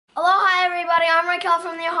everybody, I'm Rykel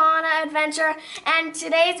from the Ohana Adventure, and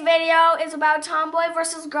today's video is about Tomboy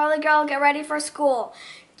versus Girly Girl. Get ready for school.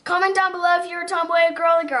 Comment down below if you're a Tomboy or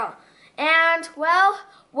Girly Girl. And, well,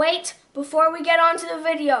 wait, before we get on to the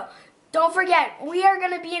video, don't forget, we are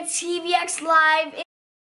going to be in TVX Live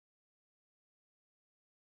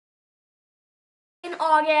in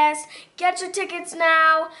August. Get your tickets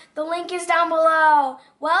now. The link is down below.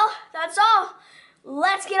 Well, that's all.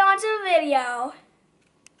 Let's get on to the video.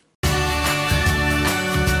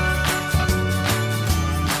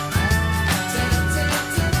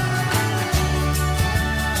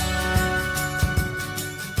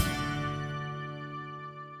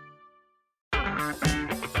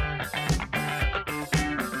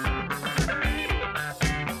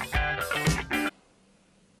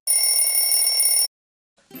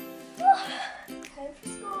 Time for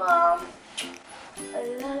school, Mom. I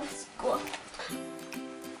love school.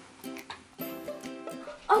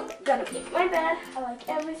 Oh, gotta make my bed. I like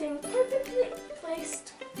everything perfectly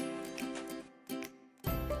placed.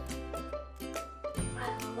 I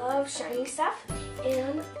love shiny stuff,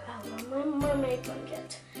 and I love my mermaid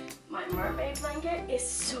blanket. My mermaid blanket is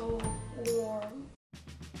so warm.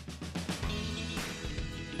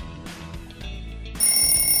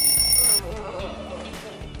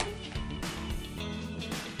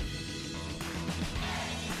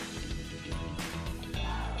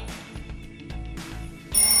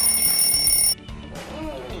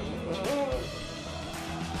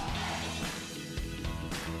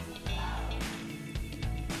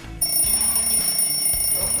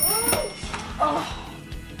 Oh,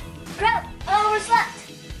 crap! I overslept.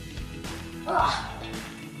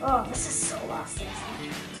 Oh, this is so lost.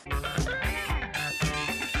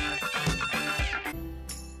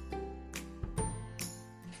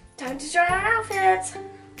 Time to try on outfits.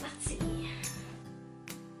 Let's see.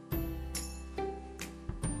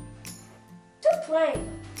 Too plain.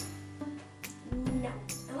 No,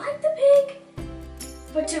 I like the pink,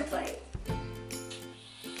 but too plain.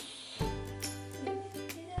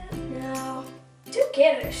 No, too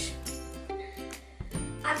kiddish.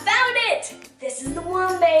 I found it! This is the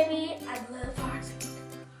one, baby. I love hearts.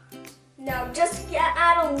 Now just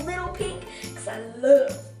add a little pink, because I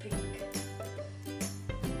love pink.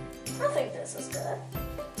 I think this is good.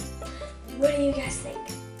 What do you guys think?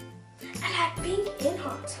 I like pink and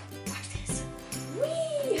hearts. Watch this.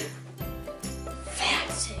 Whee!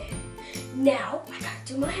 Fancy. Now I gotta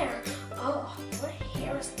do my hair. Oh, my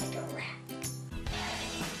hair is like a rat.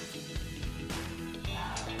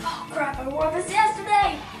 Oh crap, I wore this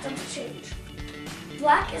yesterday. Time to change.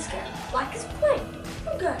 Black is good. Black is plain.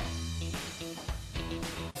 I'm good.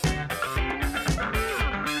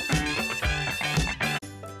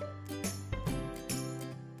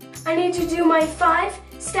 I need to do my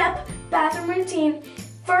 5-step bathroom routine.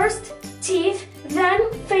 First, teeth,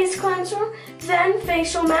 then face cleanser, then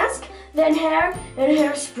facial mask, then hair and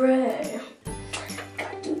hairspray.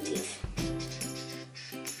 Gotta do teeth.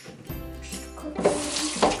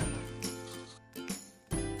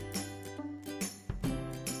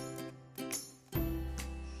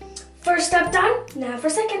 First step done. Now for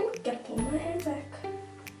second, gotta pull my head back.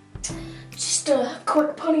 Just a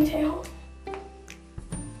quick ponytail.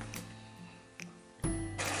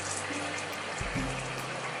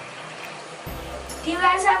 Do you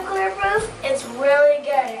guys have clear proof? It's really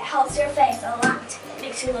good. It helps your face a lot. It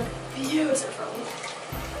makes you look beautiful.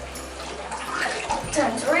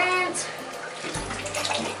 Time to rinse.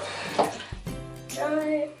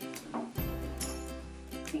 Dry.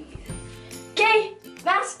 Okay,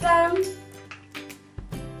 mask done.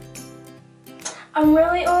 I'm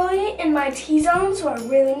really oily in my T-zone, so I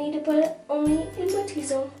really need to put it only in my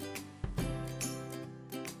T-zone.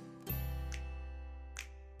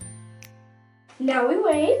 Now we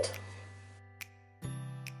wait.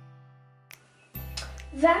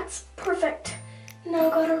 That's perfect. Now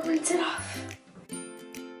gotta rinse it off.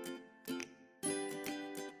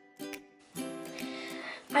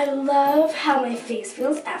 I love how my face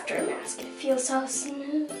feels after a mask. It feels so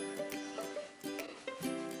smooth.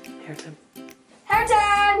 Hair time. Hair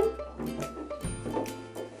time!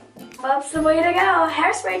 That's the way to go.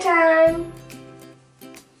 Hairspray time.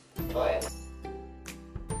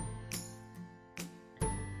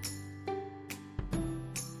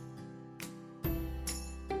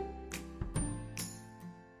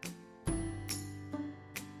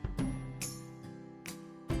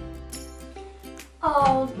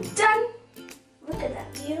 All done. Look at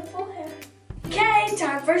that beautiful hair. Okay,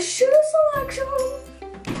 time for shoe selection.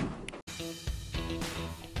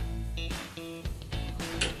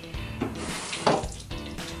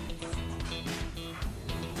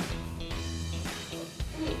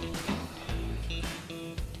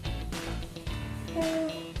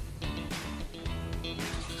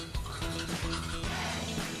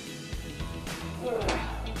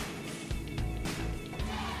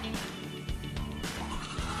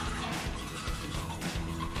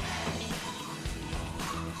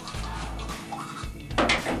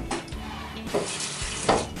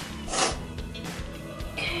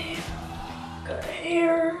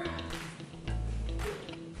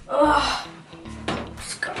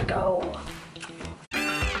 go.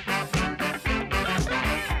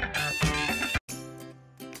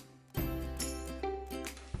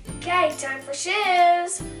 Okay, time for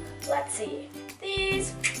shoes. Let's see.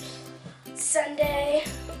 These. Sunday.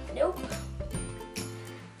 Nope.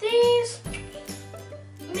 These.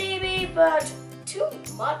 Maybe, but too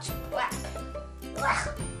much black. Ugh.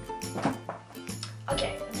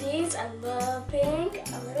 Okay, these I love pink.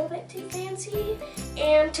 A little bit too fancy.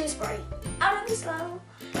 And too sporty. Out of the slow.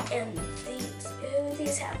 And these. Ooh,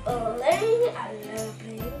 these have bling. I love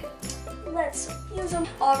bling. Let's use them.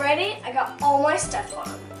 Already, I got all my stuff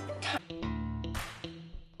on.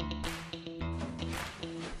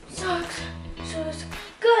 Socks, shoes,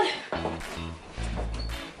 good.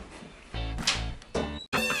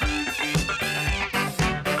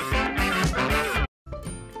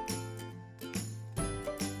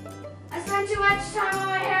 I spent too much time on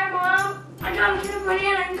my hair, Mom. I gotta get a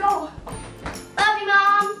banana and go. Love you,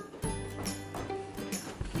 Mom.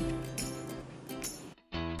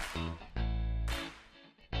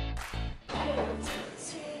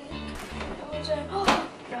 Oh,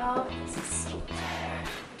 no, this is so tired.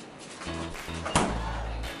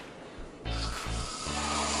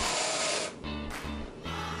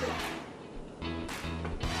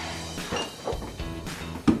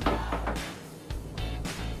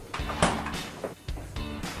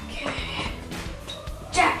 Okay.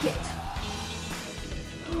 Jacket.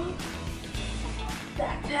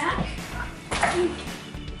 Backpack.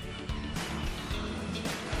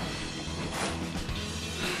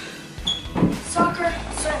 Soccer,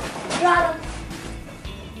 swim, got him.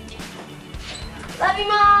 Love you,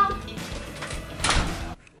 Mom.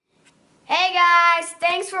 Hey guys,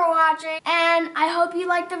 thanks for watching, and I hope you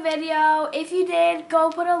liked the video. If you did, go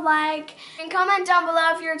put a like, and comment down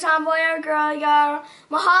below if you're a tomboy or a girly girl.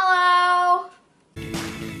 Mahalo!